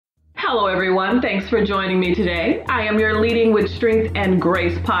Hello, everyone. Thanks for joining me today. I am your Leading with Strength and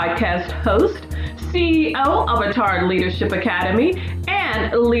Grace podcast host, CEO of Attard Leadership Academy,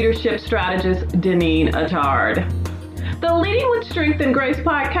 and leadership strategist, Deneen Attard. The Leading with Strength and Grace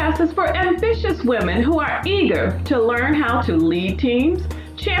podcast is for ambitious women who are eager to learn how to lead teams,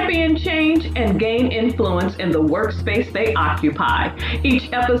 champion change, and gain influence in the workspace they occupy.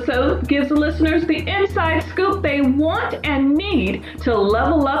 Each episode gives listeners the inside scoop they want and need to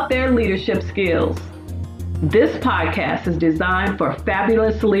level up their leadership skills. This podcast is designed for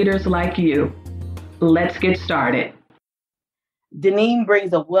fabulous leaders like you. Let's get started. Deneen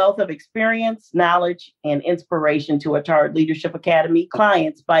brings a wealth of experience, knowledge, and inspiration to Attard Leadership Academy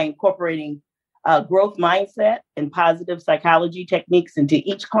clients by incorporating growth mindset and positive psychology techniques into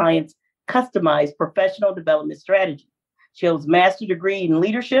each client's customized professional development strategy. She holds a master's degree in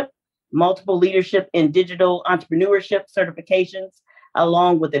leadership, multiple leadership and digital entrepreneurship certifications,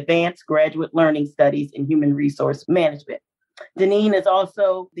 along with advanced graduate learning studies in human resource management. Deneen is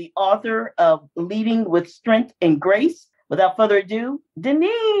also the author of Leading with Strength and Grace. Without further ado,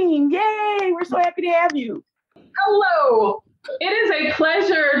 Deneen, yay! We're so happy to have you. Hello. It is a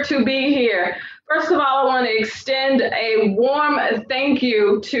pleasure to be here. First of all, I want to extend a warm thank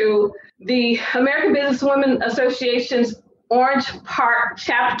you to the American Businesswomen Association's Orange Park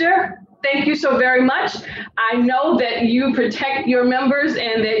chapter. Thank you so very much. I know that you protect your members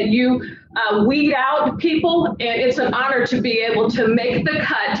and that you weed out people, and it's an honor to be able to make the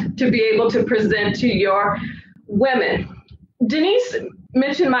cut, to be able to present to your women. Denise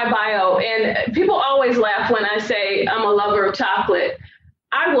mentioned my bio, and people always laugh when I say I'm a lover of chocolate.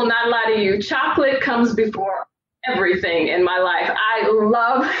 I will not lie to you. Chocolate comes before everything in my life. I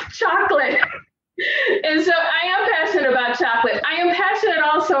love chocolate. And so I am passionate about chocolate. I am passionate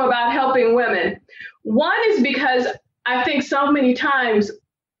also about helping women. One is because I think so many times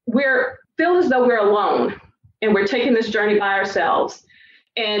we feel as though we're alone and we're taking this journey by ourselves.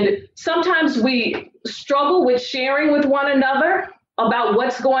 And sometimes we struggle with sharing with one another about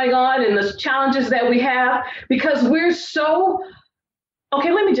what's going on and the challenges that we have because we're so,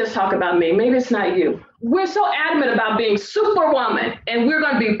 okay, let me just talk about me. Maybe it's not you. We're so adamant about being superwoman and we're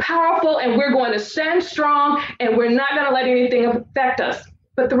going to be powerful and we're going to stand strong and we're not going to let anything affect us.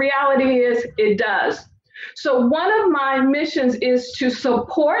 But the reality is it does. So one of my missions is to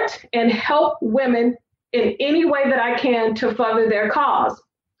support and help women in any way that I can to further their cause.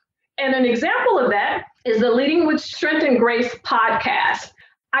 And an example of that is the Leading with Strength and Grace podcast.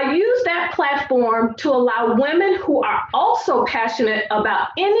 I use that platform to allow women who are also passionate about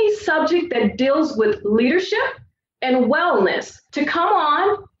any subject that deals with leadership and wellness to come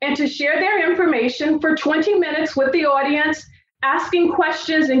on and to share their information for 20 minutes with the audience, asking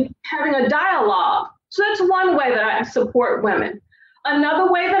questions and having a dialogue. So that's one way that I support women.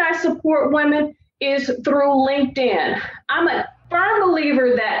 Another way that I support women is through LinkedIn. I'm a firm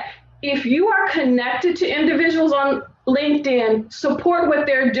believer that if you are connected to individuals on LinkedIn, support what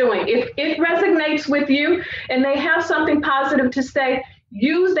they're doing. If it resonates with you and they have something positive to say,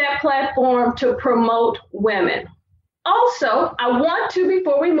 use that platform to promote women. Also, I want to,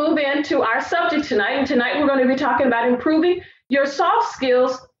 before we move into our subject tonight, and tonight we're going to be talking about improving your soft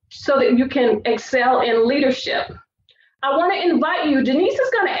skills so that you can excel in leadership. I want to invite you, Denise is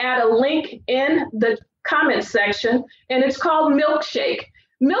going to add a link in the comments section, and it's called Milkshake.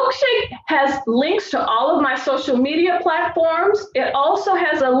 Milkshake has links to all of my social media platforms. It also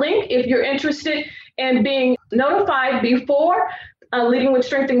has a link if you're interested in being notified before Leading with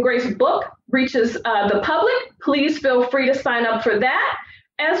Strength and Grace book reaches the public. Please feel free to sign up for that,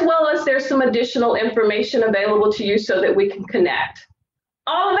 as well as there's some additional information available to you so that we can connect.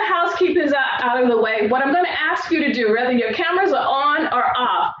 All of the housekeeping is out of the way. What I'm going to ask you to do, whether your cameras are on or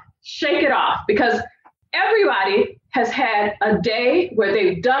off, shake it off, because everybody has had a day where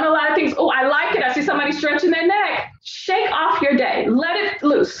they've done a lot of things. Oh, I like it. I see somebody stretching their neck. Shake off your day. Let it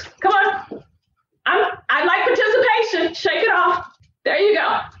loose. Come on. I like participation. Shake it off. There you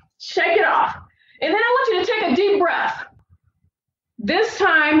go. Shake it off. And then I want you to take a deep breath. This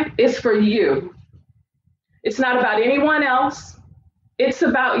time is for you. It's not about anyone else. It's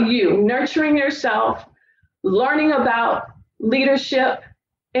about you, nurturing yourself, learning about leadership.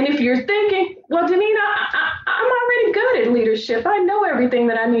 And if you're thinking, well, Deneen, I'm already good at leadership. I know everything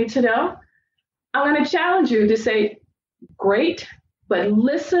that I need to know. I'm going to challenge you to say, great, but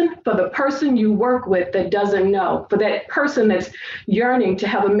listen for the person you work with that doesn't know, for that person that's yearning to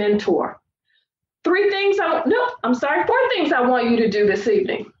have a mentor. 4 things I want you to do this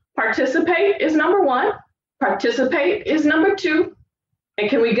evening. Participate is number 1. Participate is number 2. And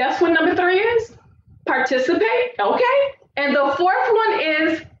can we guess what number 3 is? Participate. Okay. And the 4th one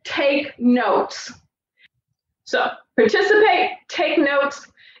is take take notes. So participate, take notes.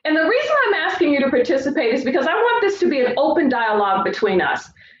 And the reason I'm asking you to participate is because I want this to be an open dialogue between us.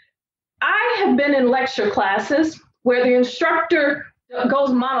 I have been in lecture classes where the instructor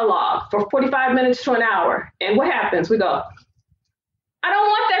goes monologue for 45 minutes to an hour. And what happens? We go, I don't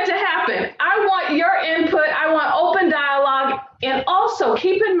want that to happen. I want your input. I want open dialogue. And also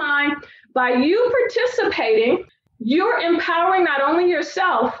keep in mind, by you participating, you're empowering not only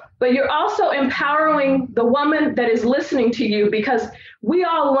yourself, but you're also empowering the woman that is listening to you, because we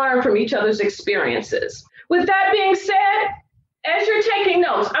all learn from each other's experiences. With that being said, as you're taking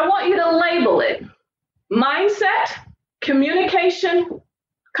notes, I want you to label it: mindset, communication,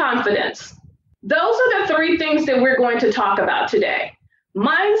 confidence. Those are the three things that we're going to talk about today: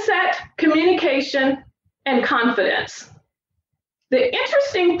 mindset, communication, and confidence. The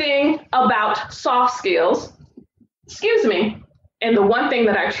interesting thing about soft skills, and the one thing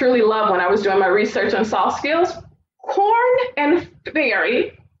that I truly love when I was doing my research on soft skills, Korn and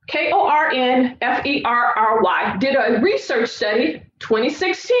Ferry, Kornferry, did a research study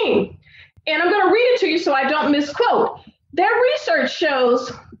 2016. And I'm going to read it to you so I don't misquote. Their research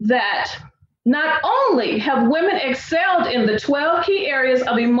shows that not only have women excelled in the 12 key areas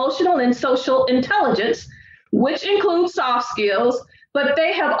of emotional and social intelligence, which include soft skills, but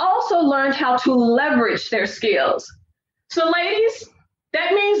they have also learned how to leverage their skills. So ladies,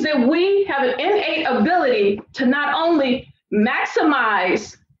 that means that we have an innate ability to not only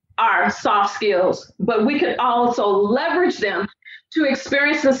maximize our soft skills, but we can also leverage them to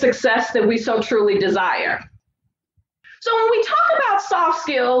experience the success that we so truly desire. So when we talk about soft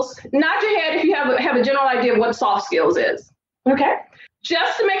skills, nod your head if you have a general idea of what soft skills is, okay?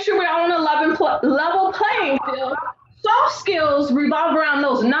 Just to make sure we're all on a level playing field, soft skills revolve around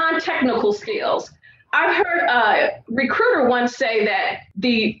those non-technical skills. I've heard a recruiter once say that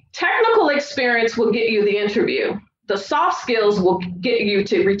the technical experience will get you the interview. The soft skills will get you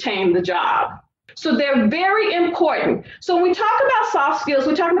to retain the job. So they're very important. So when we talk about soft skills,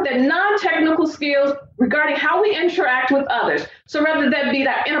 we're talking about the non-technical skills regarding how we interact with others. So whether that be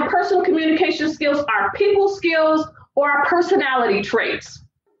that interpersonal communication skills, our people skills, or our personality traits.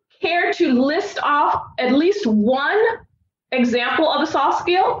 Care to list off at least one example of a soft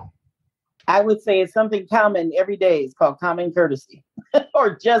skill? I would say it's something common every day. It's called common courtesy,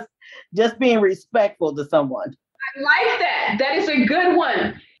 or just being respectful to someone. I like that. That is a good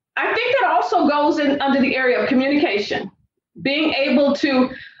one. I think that also goes in under the area of communication, being able to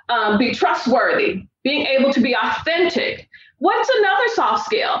be trustworthy, being able to be authentic. What's another soft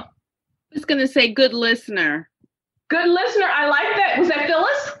skill? I was going to say good listener. Good listener. I like that. Was that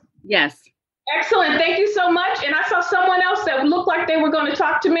Phyllis? Yes. Excellent. Thank you so much. And I saw someone else that looked like they were going to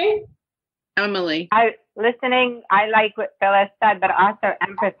talk to me. Emily. I like what Phyllis said, but also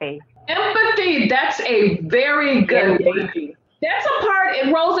empathy. Empathy. That's a very good one. That's a part,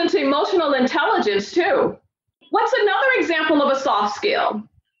 it rolls into emotional intelligence too. What's another example of a soft skill?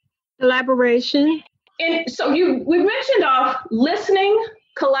 Collaboration. And so we've mentioned listening,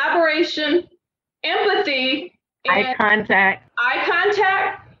 collaboration, empathy, and eye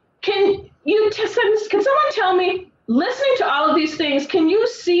contact. Can someone tell me, listening to all of these things, can you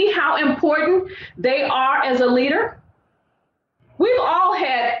see how important they are as a leader? We've all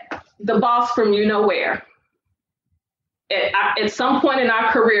had the boss from you know where at some point in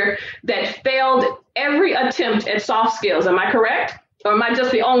our career that failed every attempt at soft skills. Am I correct? Or am I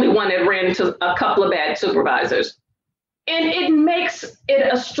just the only one that ran into a couple of bad supervisors? And it makes it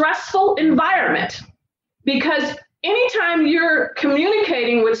a stressful environment, because anytime you're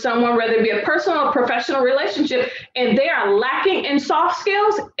communicating with someone, whether it be a personal or professional relationship, and they are lacking in soft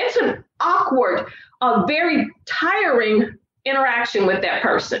skills, it's an awkward, very tiring interaction with that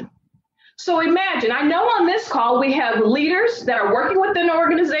person. So imagine, I know on this call, we have leaders that are working within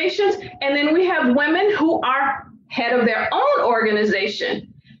organizations, and then we have women who are head of their own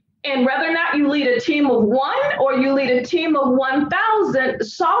organization. And whether or not you lead a team of one or you lead a team of 1,000,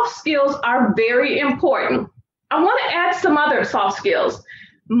 soft skills are very important. I want to add some other soft skills.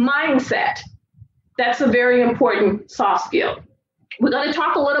 Mindset. That's a very important soft skill. We're going to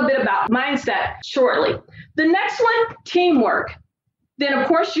talk a little bit about mindset shortly. The next one, teamwork. Then, of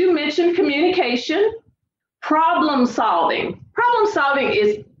course, you mentioned communication, problem solving. Problem solving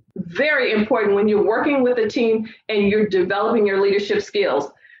is very important when you're working with a team and you're developing your leadership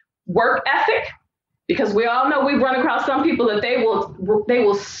skills. Work ethic, because we all know we've run across some people that they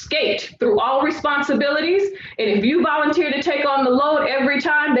will skate through all responsibilities. And if you volunteer to take on the load every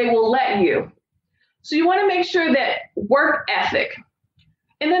time, they will let you. So you want to make sure that work ethic.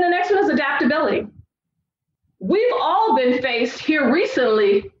 And then the next one is adaptability. We've all been faced here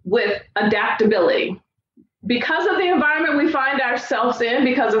recently with adaptability. Because of the environment we find ourselves in,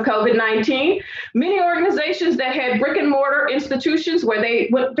 because of COVID-19, many organizations that had brick and mortar institutions where they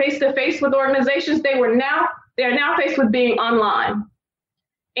went face to face with organizations, they are now faced with being online.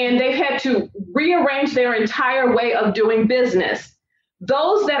 And they've had to rearrange their entire way of doing business.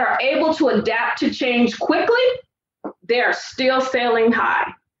 Those that are able to adapt to change quickly, they are still sailing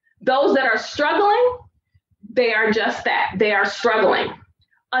high. Those that are struggling, they are just that, they are struggling.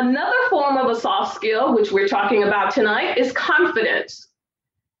 Another form of a soft skill, which we're talking about tonight, is confidence.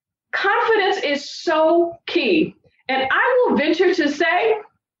 Confidence is so key. And I will venture to say,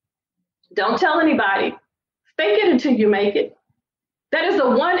 don't tell anybody. Fake it until you make it. That is the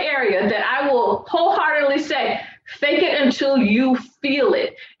one area that I will wholeheartedly say, fake it until you feel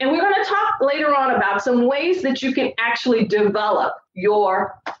it. And we're going to talk later on about some ways that you can actually develop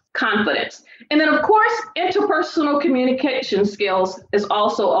your confidence. And then, of course, interpersonal communication skills is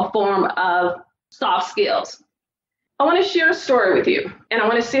also a form of soft skills. I want to share a story with you, and I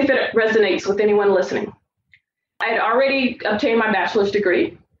want to see if it resonates with anyone listening. I had already obtained my bachelor's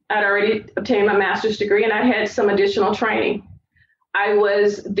degree. I'd already obtained my master's degree, and I had some additional training. I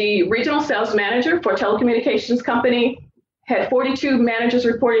was the regional sales manager for a telecommunications company, had 42 managers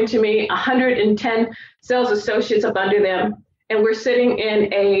reporting to me, 110 sales associates up under them. And we're sitting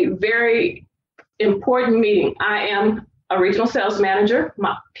in a very important meeting. I am a regional sales manager.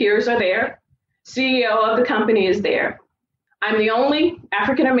 My peers are there. CEO of the company is there. I'm the only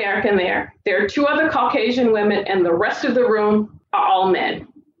African American there. There are 2 other Caucasian women, and the rest of the room are all men.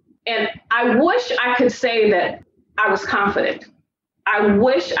 And I wish I could say that I was confident. I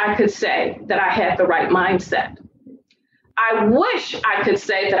wish I could say that I had the right mindset. I wish I could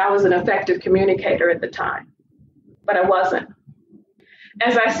say that I was an effective communicator at the time, but I wasn't.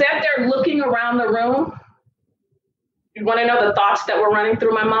 As I sat there looking around the room, you want to know the thoughts that were running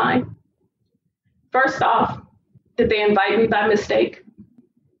through my mind? First off, did they invite me by mistake?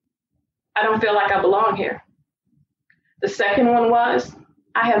 I don't feel like I belong here. The second one was,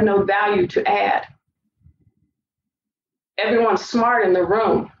 I have no value to add. Everyone's smart in the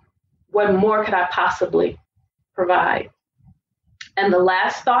room. What more could I possibly provide? And the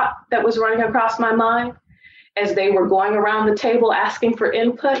last thought that was running across my mind as they were going around the table asking for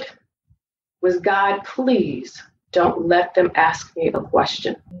input was, God, please don't let them ask me a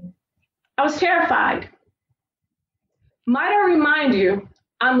question. I was terrified. Might I remind you,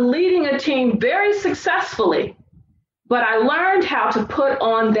 I'm leading a team very successfully, but I learned how to put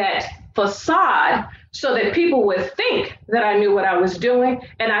on that facade so that people would think that I knew what I was doing,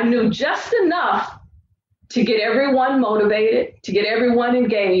 and I knew just enough to get everyone motivated, to get everyone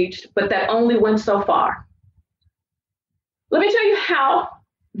engaged, but that only went so far. Let me tell you how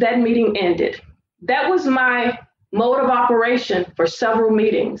that meeting ended. That was my mode of operation for several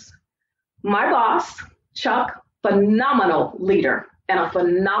meetings. My boss, Chuck, phenomenal leader and a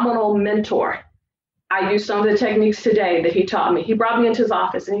phenomenal mentor. I use some of the techniques today that he taught me. He brought me into his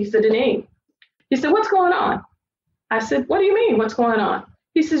office and he said, Deneen, he said, what's going on? I said, what do you mean, what's going on?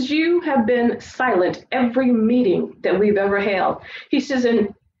 He says, you have been silent every meeting that we've ever held. He says,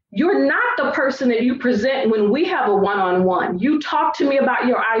 and you're not the person that you present when we have a one-on-one. You talk to me about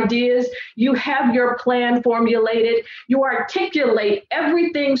your ideas. You have your plan formulated. You articulate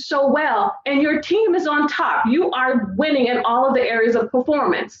everything so well, and your team is on top. You are winning in all of the areas of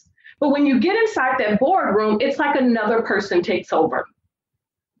performance. But when you get inside that boardroom, it's like another person takes over.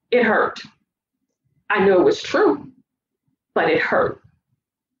 It hurt. I knew it was true, but it hurt.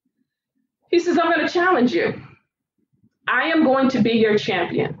 He says, I'm going to challenge you. I am going to be your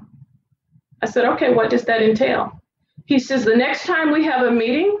champion. I said, okay, what does that entail? He says, the next time we have a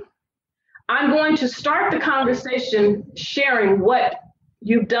meeting, I'm going to start the conversation sharing what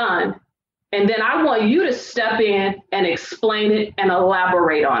you've done. And then I want you to step in and explain it and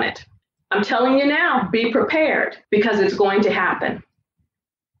elaborate on it. I'm telling you now, be prepared because it's going to happen.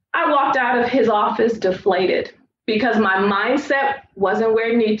 I walked out of his office deflated because my mindset wasn't where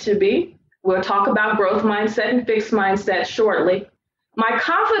it needed to be. We'll talk about growth mindset and fixed mindset shortly. My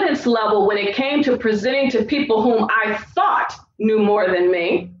confidence level when it came to presenting to people whom I thought knew more than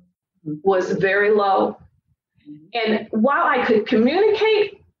me was very low. And while I could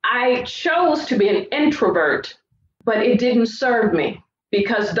communicate, I chose to be an introvert, but it didn't serve me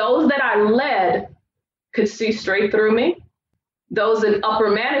because those that I led could see straight through me. Those in upper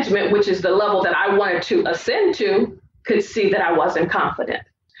management, which is the level that I wanted to ascend to, could see that I wasn't confident.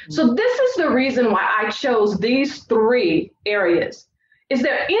 So this is the reason why I chose these 3 areas. Is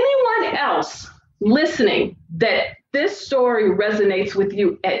there anyone else listening that this story resonates with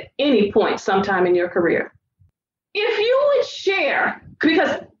you at any point sometime in your career? If you would share,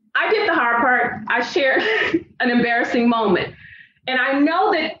 because I did the hard part, I shared an embarrassing moment. And I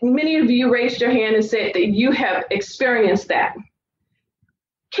know that many of you raised your hand and said that you have experienced that.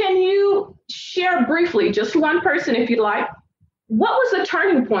 Can you share briefly, just one person if you'd like, what was the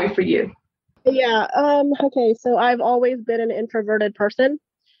turning point for you? Yeah. Okay. So I've always been an introverted person,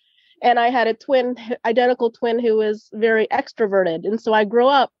 and I had a identical twin who was very extroverted. And so I grew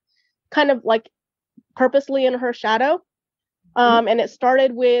up kind of like purposely in her shadow. And it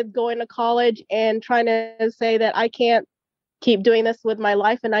started with going to college and trying to say that I can't keep doing this with my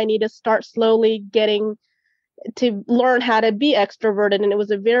life, and I need to start slowly getting to learn how to be extroverted. And it was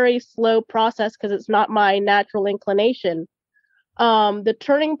a very slow process because it's not my natural inclination. The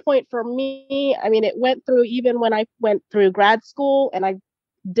turning point for me, I mean, it went through even when I went through grad school and I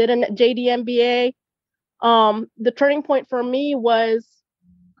did an JD MBA. The turning point for me was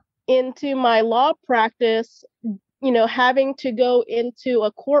into my law practice, having to go into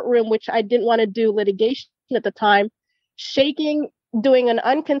a courtroom, which I didn't want to do litigation at the time, shaking, doing an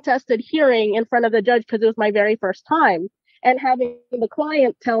uncontested hearing in front of the judge because it was my very first time, and having the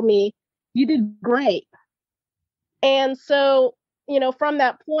client tell me, "You did great." And so, from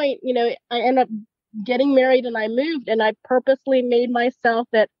that point, I ended up getting married and I moved, and I purposely made myself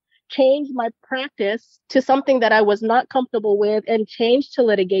that change my practice to something that I was not comfortable with and change to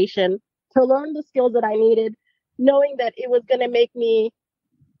litigation to learn the skills that I needed, knowing that it was going to make me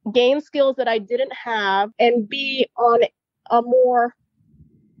gain skills that I didn't have and be on a more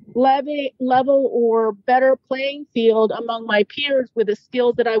level or better playing field among my peers with the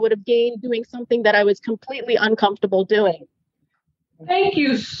skills that I would have gained doing something that I was completely uncomfortable doing. Thank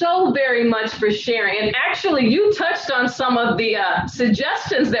you so very much for sharing. And actually, you touched on some of the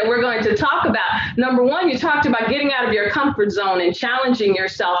suggestions that we're going to talk about. Number one, you talked about getting out of your comfort zone and challenging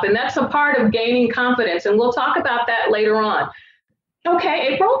yourself. And that's a part of gaining confidence. And we'll talk about that later on.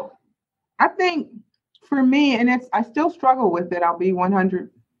 Okay, April? I think for me, and I still struggle with it, I'll be 100%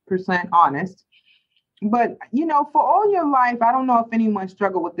 honest. But, for all your life, I don't know if anyone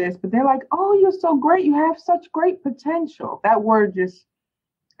struggled with this, but they're like, "Oh, you're so great. You have such great potential." That word just,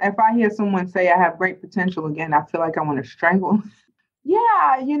 if I hear someone say I have great potential again, I feel like I want to strangle. Yeah,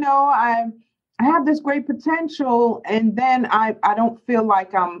 I have this great potential, and then I don't feel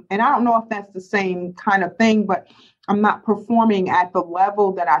like and I don't know if that's the same kind of thing, but I'm not performing at the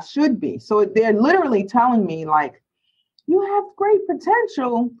level that I should be. So they're literally telling me like, "You have great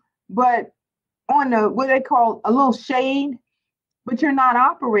potential, but on what they call a little shade, but you're not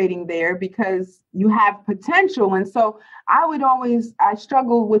operating there because you have potential." And so I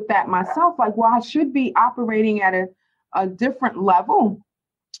struggle with that myself. Like, well, I should be operating at a different level,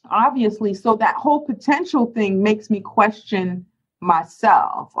 obviously. So that whole potential thing makes me question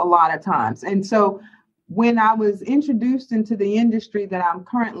myself a lot of times. And so when I was introduced into the industry that I'm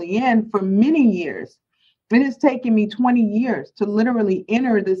currently in for many years, it has taken me 20 years to literally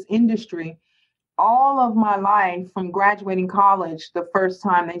enter this industry. All of my life from graduating college, the first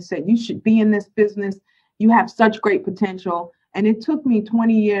time they said, "You should be in this business. You have such great potential." And it took me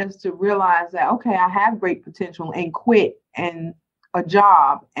 20 years to realize that, okay, I have great potential, and quit and a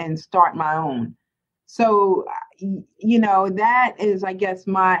job and start my own. So, that is, I guess,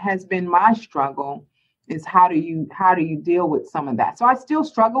 has been my struggle, is how do you deal with some of that? So I still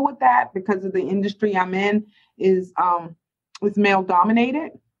struggle with that because of the industry I'm in is male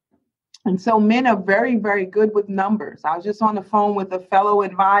dominated. And so men are very, very good with numbers. I was just on the phone with a fellow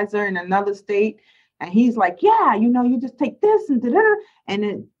advisor in another state, and he's like, "Yeah, you just take this and da-da-da, and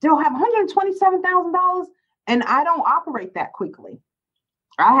then they'll have $127,000. And I don't operate that quickly.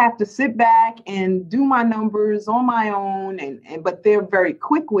 I have to sit back and do my numbers on my own, but they're very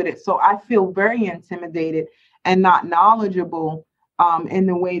quick with it. So I feel very intimidated and not knowledgeable in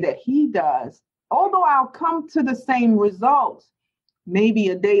the way that he does. Although I'll come to the same results maybe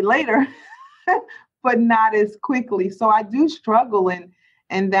a day later, but not as quickly. So I do struggle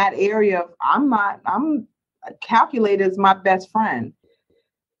in that area of I'm calculated as my best friend.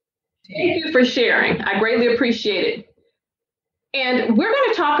 Thank you for sharing. I greatly appreciate it. And we're going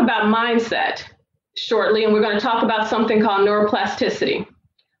to talk about mindset shortly, and we're going to talk about something called neuroplasticity,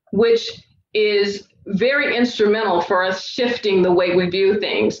 which is very instrumental for us shifting the way we view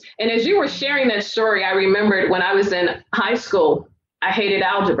things. And as you were sharing that story, I remembered when I was in high school, I hated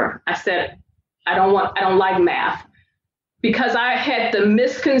algebra. I said, I don't like math, because I had the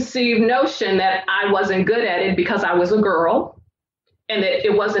misconceived notion that I wasn't good at it because I was a girl and that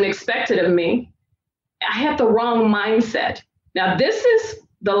it wasn't expected of me. I had the wrong mindset. Now, this is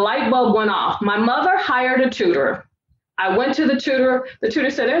the light bulb went off. My mother hired a tutor. I went to the tutor. The tutor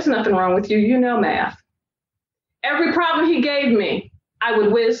said, "There's nothing wrong with you. You know math." Every problem he gave me, I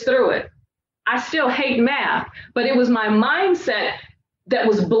would whiz through it. I still hate math, but it was my mindset that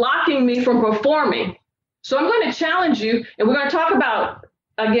was blocking me from performing. So I'm going to challenge you, and we're going to talk about,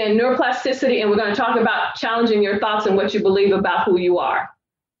 again, neuroplasticity, and we're going to talk about challenging your thoughts and what you believe about who you are.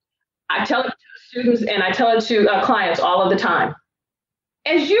 I tell it to students and I tell it to clients all of the time.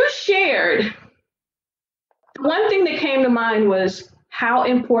 As you shared, one thing that came to mind was how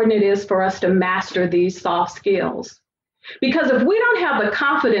important it is for us to master these soft skills. Because if we don't have the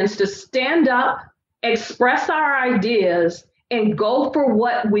confidence to stand up, express our ideas, and go for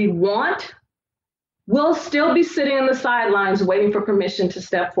what we want, we'll still be sitting on the sidelines waiting for permission to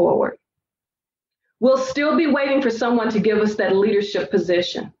step forward. We'll still be waiting for someone to give us that leadership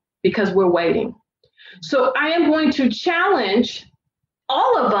position because we're waiting. So I am going to challenge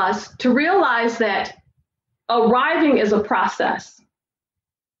all of us to realize that arriving is a process.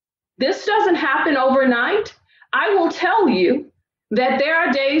 This doesn't happen overnight. I will tell you that there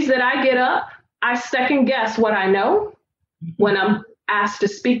are days that I get up, I second guess what I know when I'm asked to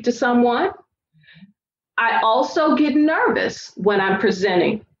speak to someone. I also get nervous when I'm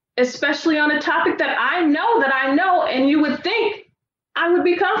presenting, especially on a topic that I know, and you would think I would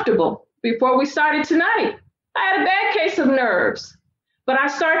be comfortable. Before we started tonight, I had a bad case of nerves, but I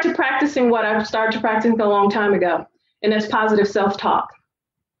started practicing what I've started practicing a long time ago, and that's positive self-talk.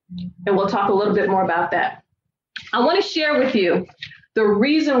 And we'll talk a little bit more about that. I want to share with you the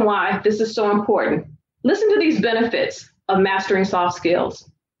reason why this is so important. Listen to these benefits of mastering soft skills.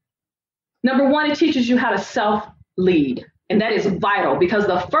 Number one, it teaches you how to self-lead. And that is vital because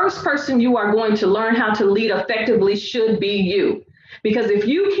the first person you are going to learn how to lead effectively should be you. Because if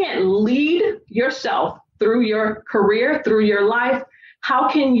you can't lead yourself through your career, through your life, how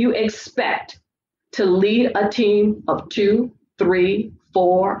can you expect to lead a team of 2, 3,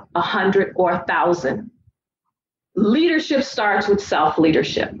 4, 100, or 1,000? Leadership starts with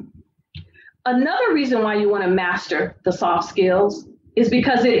self-leadership. Another reason why you want to master the soft skills is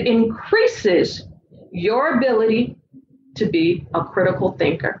because it increases your ability to be a critical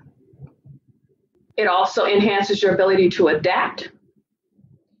thinker. It also enhances your ability to adapt.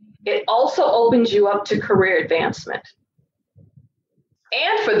 It also opens you up to career advancement.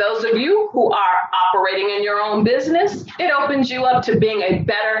 And for those of you who are operating in your own business, it opens you up to being a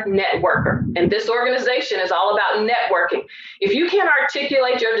better networker. And this organization is all about networking. If you can't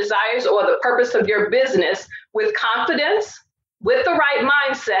articulate your desires or the purpose of your business with confidence, with the right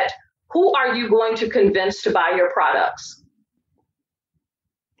mindset, who are you going to convince to buy your products?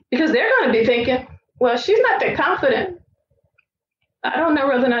 Because they're going to be thinking, well, she's not that confident. I don't know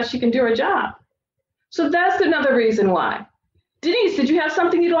whether or not she can do her job. So that's another reason why. Denise, did you have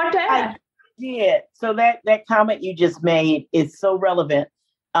something you'd like to add? I did. So that comment you just made is so relevant.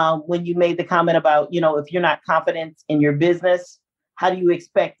 When you made the comment about, if you're not confident in your business, how do you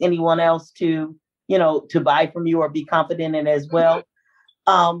expect anyone else to buy from you or be confident in it as well?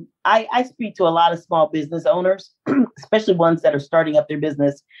 I speak to a lot of small business owners, especially ones that are starting up their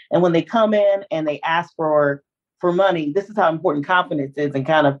business. And when they come in and they ask for money, this is how important confidence is, and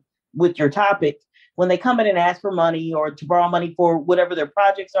kind of with your topic. When they come in and ask for money or to borrow money for whatever their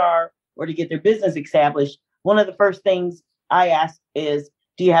projects are or to get their business established, one of the first things I ask is,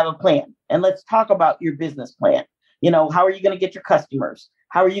 do you have a plan? And let's talk about your business plan. How are you going to get your customers?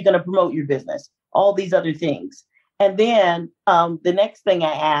 How are you going to promote your business? All these other things. And then the next thing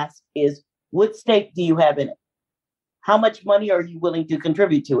I ask is, what stake do you have in it? How much money are you willing to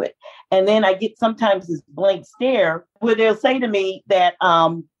contribute to it? And then I get sometimes this blank stare where they'll say to me that,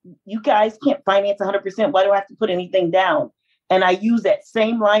 you guys can't finance 100%. Why do I have to put anything down? And I use that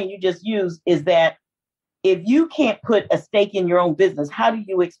same line you just used, is that if you can't put a stake in your own business, how do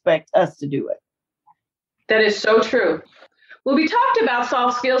you expect us to do it? That is so true. Well, we talked about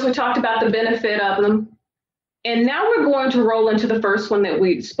soft skills. We talked about the benefit of them. And now we're going to roll into the first one that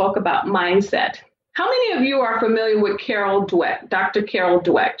we spoke about, mindset. How many of you are familiar with Carol Dweck, Dr. Carol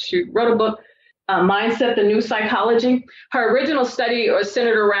Dweck? She wrote a book, Mindset, the New Psychology. Her original study was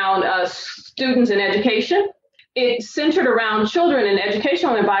centered around students in education. It centered around children in the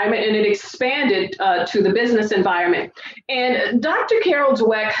educational environment, and it expanded to the business environment. And Dr. Carol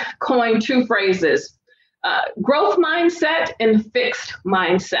Dweck coined two phrases, growth mindset and fixed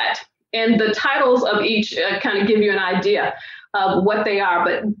mindset. And the titles of each kind of give you an idea of what they are.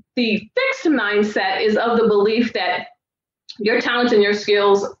 But the fixed mindset is of the belief that your talents and your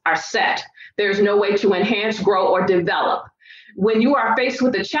skills are set. There's no way to enhance, grow, or develop. When you are faced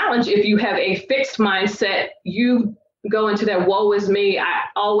with a challenge, if you have a fixed mindset, you go into that woe is me. I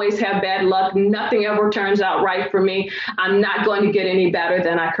always have bad luck. Nothing ever turns out right for me. I'm not going to get any better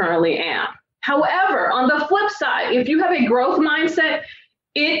than I currently am. However, on the flip side, if you have a growth mindset,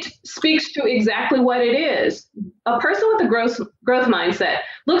 it speaks to exactly what it is. A person with a growth mindset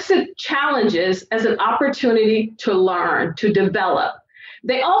looks at challenges as an opportunity to learn, to develop.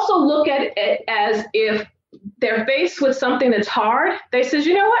 They also look at it as if they're faced with something that's hard. They say,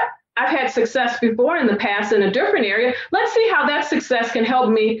 you know what? I've had success before in the past in a different area. Let's see how that success can help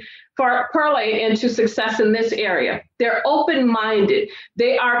me parlay into success in this area. They're open-minded.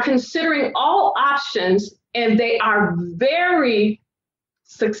 They are considering all options, and they are very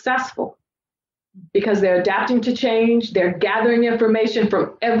successful because they're adapting to change. They're gathering information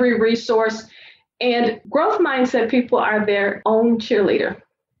from every resource. And growth mindset people are their own cheerleader.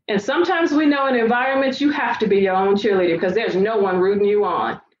 And sometimes we know in environments you have to be your own cheerleader because there's no one rooting you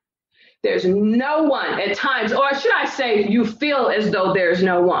on. There's no one at times, or should I say, you feel as though there's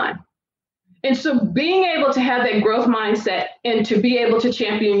no one. And so being able to have that growth mindset and to be able to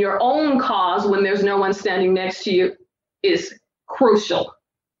champion your own cause when there's no one standing next to you is crucial.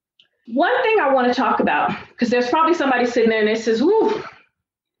 One thing I want to talk about, because there's probably somebody sitting there and they says, "Ooh,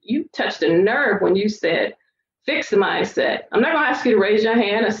 you touched a nerve when you said fix the mindset." I'm not going to ask you to raise your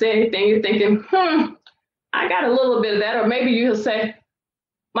hand or say anything. You're thinking, I got a little bit of that. Or maybe you'll say,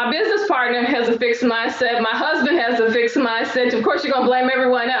 my business partner has a fixed mindset. My husband has a fixed mindset. Of course, you're going to blame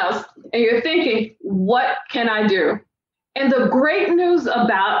everyone else. And you're thinking, what can I do? And the great news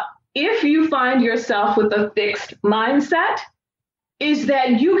about if you find yourself with a fixed mindset is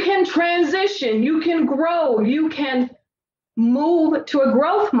that you can transition, you can grow, you can move to a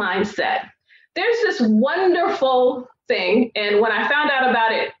growth mindset. There's this wonderful thing, and when I found out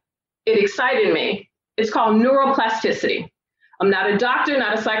about it, it excited me. It's called neuroplasticity. I'm not a doctor,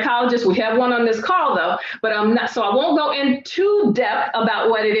 not a psychologist. We have one on this call though, but I'm not, so I won't go into depth about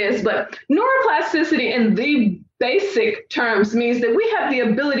what it is, but neuroplasticity in the basic terms means that we have the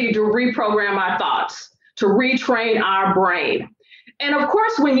ability to reprogram our thoughts, to retrain our brain. And of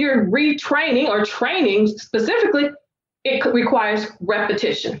course, when you're retraining or training specifically, it requires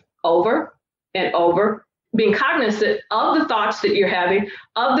repetition over and over, being cognizant of the thoughts that you're having,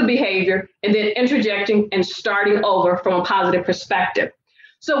 of the behavior, and then interjecting and starting over from a positive perspective.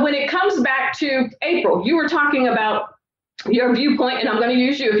 So when it comes back to April, you were talking about your viewpoint, and I'm going to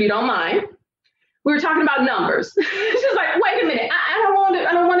use you if you don't mind. We were talking about numbers. She's like, wait a minute,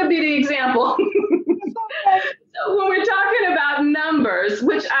 I don't want to be the example. So when we're talking about numbers,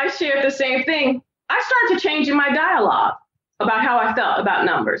 which I shared the same thing, I started changing my dialogue about how I felt about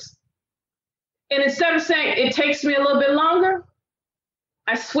numbers. And instead of saying it takes me a little bit longer,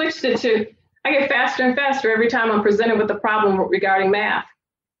 I switched it to I get faster and faster every time I'm presented with a problem regarding math.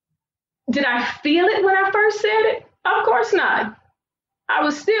 Did I feel it when I first said it? Of course not. I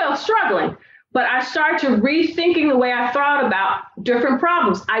was still struggling, but I started to rethinking the way I thought about different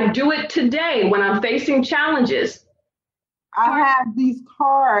problems. I do it today when I'm facing challenges. I have these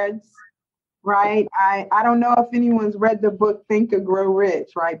cards, right? I don't know if anyone's read the book Think and Grow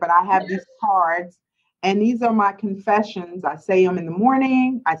Rich, right? But I have these cards, and these are my confessions. I say them in the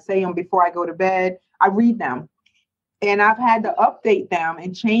morning. I say them before I go to bed. I read them. And I've had to update them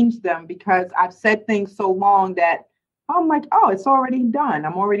and change them because I've said things so long that I'm like, oh, it's already done.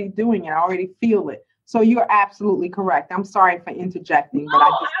 I'm already doing it. I already feel it. So you're absolutely correct. I'm sorry for interjecting, but I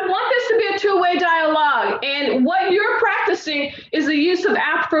want this to be a two-way dialogue. And what you're practicing is the use of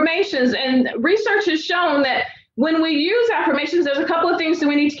affirmations. And research has shown that when we use affirmations, there's a couple of things that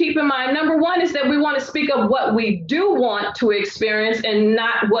we need to keep in mind. Number one is that we want to speak of what we do want to experience and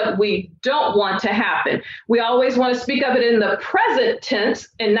not what we don't want to happen. We always want to speak of it in the present tense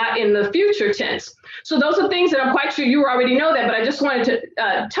and not in the future tense. So those are things that I'm quite sure you already know that, but I just wanted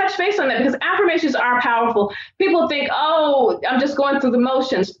to touch base on that because affirmations are powerful. People think, oh, I'm just going through the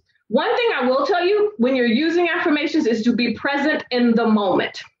motions. One thing I will tell you when you're using affirmations is to be present in the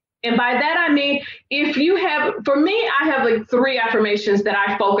moment. And by that, I mean, if you have, for me, I have like 3 affirmations that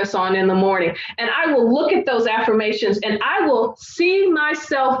I focus on in the morning. And I will look at those affirmations and I will see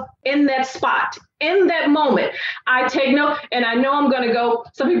myself in that spot, in that moment. I take note and I know I'm going to go,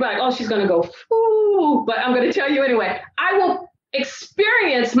 some people are like, oh, she's going to go, ooh, but I'm going to tell you anyway. I will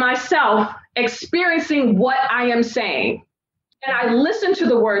experience myself experiencing what I am saying. And I listen to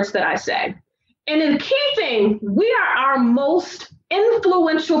the words that I say. And the key thing, we are our most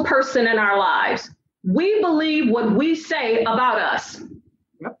influential person in our lives. We believe what we say about us.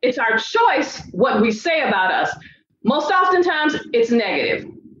 Yep. It's our choice what we say about us. Most oftentimes it's negative.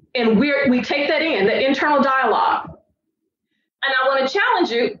 And we take that in, the internal dialogue. And I want to challenge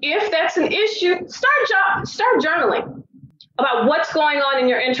you, if that's an issue, start journaling about what's going on in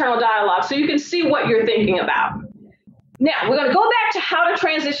your internal dialogue so you can see what you're thinking about. Now, we're going to go back to how to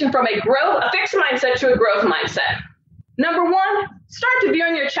transition from a fixed mindset to a growth mindset. Number one, start to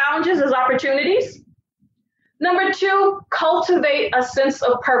viewing your challenges as opportunities. Number two, cultivate a sense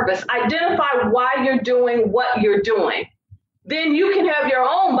of purpose. Identify why you're doing what you're doing. Then you can have your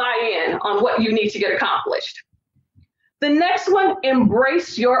own buy-in on what you need to get accomplished. The next one,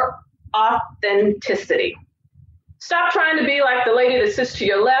 embrace your authenticity. Stop trying to be like the lady that sits to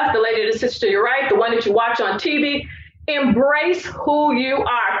your left, the lady that sits to your right, the one that you watch on TV. Embrace who you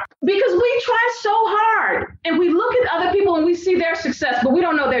are, because we try so hard and we look at other people and we see their success, but we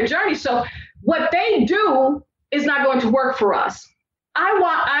don't know their journey. So what they do is not going to work for us.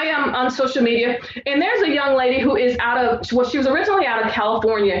 I am on social media, and there's a young lady who is she was originally out of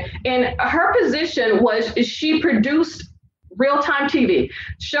California, and her position was she produced real-time TV,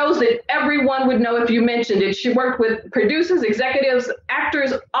 shows that everyone would know if you mentioned it. She worked with producers, executives,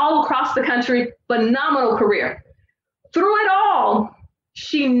 actors all across the country, phenomenal career. Through it all,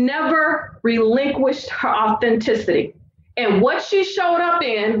 she never relinquished her authenticity. And what she showed up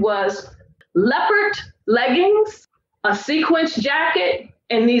in was leopard leggings, a sequence jacket,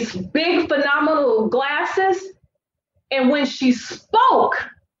 and these big, phenomenal glasses. And when she spoke,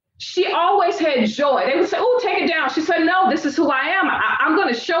 she always had joy. They would say, "Oh, take it down." She said, "No, this is who I am. I'm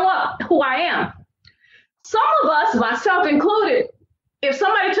going to show up who I am." Some of us, myself included, if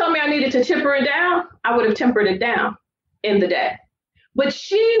somebody told me I needed to temper it down, I would have tempered it down in the day. But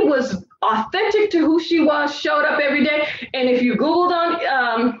she was authentic to who she was, showed up every day. And if you Googled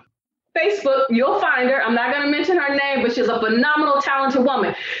on Facebook, you'll find her. I'm not going to mention her name, but she's a phenomenal, talented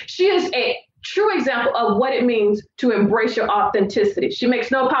woman. She is a true example of what it means to embrace your authenticity. She makes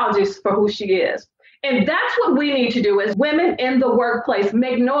no apologies for who she is. And that's what we need to do as women in the workplace.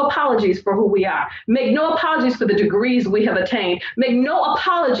 Make no apologies for who we are. Make no apologies for the degrees we have attained. Make no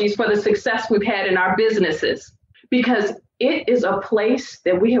apologies for the success we've had in our businesses, because it is a place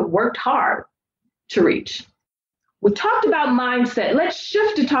that we have worked hard to reach. We talked about mindset. Let's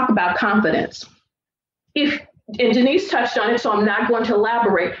shift to talk about confidence. And Denise touched on it, so I'm not going to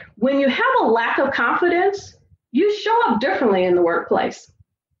elaborate. When you have a lack of confidence, you show up differently in the workplace.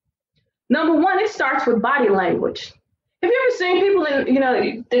 Number one, it starts with body language. Have you ever seen people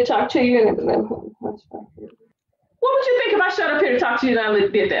they talk to you and what would you think if I showed up here to talk to you and I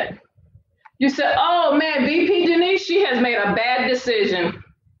did that? You said, "Oh man, VP Denise, she has made a bad decision."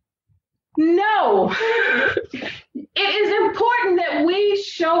 No, it is important that we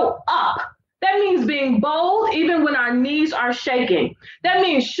show up. That means being bold even when our knees are shaking. That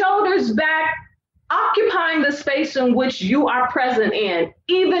means shoulders back, occupying the space in which you are present in,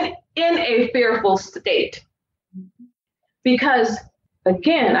 even in a fearful state. Because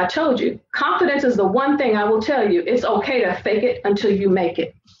again, I told you, confidence is the one thing I will tell you. It's okay to fake it until you make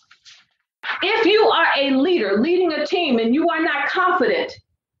it. If you are a leader leading a team and you are not confident,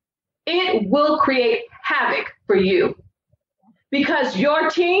 it will create havoc for you, because your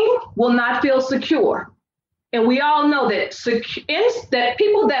team will not feel secure. And we all know that that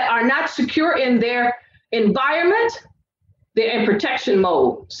people that are not secure in their environment, they're in protection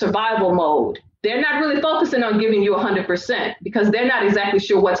mode, survival mode. They're not really focusing on giving you 100% because they're not exactly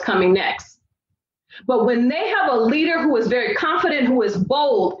sure what's coming next. But when they have a leader who is very confident, who is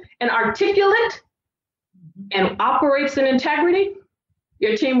bold and articulate and operates in integrity,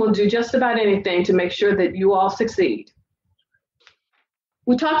 your team will do just about anything to make sure that you all succeed.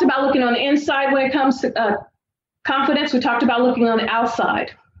 We talked about looking on the inside when it comes to confidence. We talked about looking on the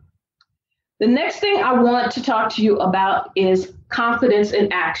outside. The next thing I want to talk to you about is confidence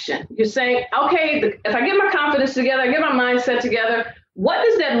in action. You're saying, okay, if I get my confidence together, I get my mindset together, what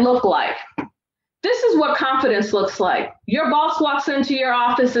does that look like? This is what confidence looks like. Your boss walks into your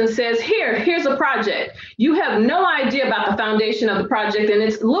office and says, here's a project. You have no idea about the foundation of the project, and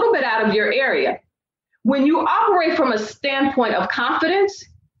it's a little bit out of your area. When you operate from a standpoint of confidence,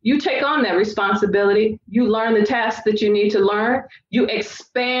 you take on that responsibility. You learn the tasks that you need to learn. You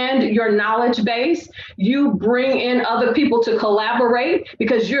expand your knowledge base. You bring in other people to collaborate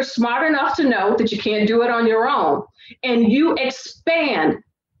because you're smart enough to know that you can't do it on your own. And you expand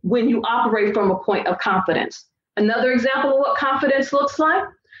when you operate from a point of confidence. Another example of what confidence looks like,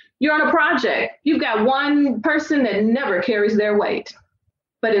 you're on a project. You've got one person that never carries their weight.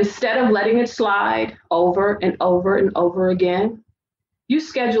 But instead of letting it slide over and over and over again, you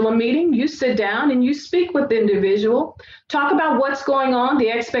schedule a meeting, you sit down and you speak with the individual, talk about what's going on,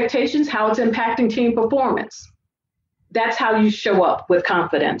 the expectations, how it's impacting team performance. That's how you show up with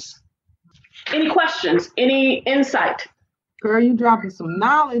confidence. Any questions? Any insight? Girl, you dropping some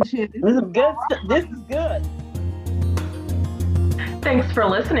knowledge here. This is good. This is good. Thanks for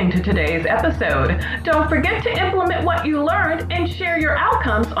listening to today's episode. Don't forget to implement what you learned and share your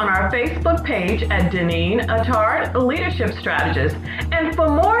outcomes on our Facebook page at Deneen Attard Leadership Strategist. And for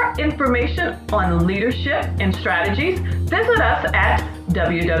more information on leadership and strategies, visit us at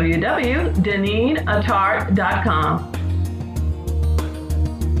www.deneenattard.com.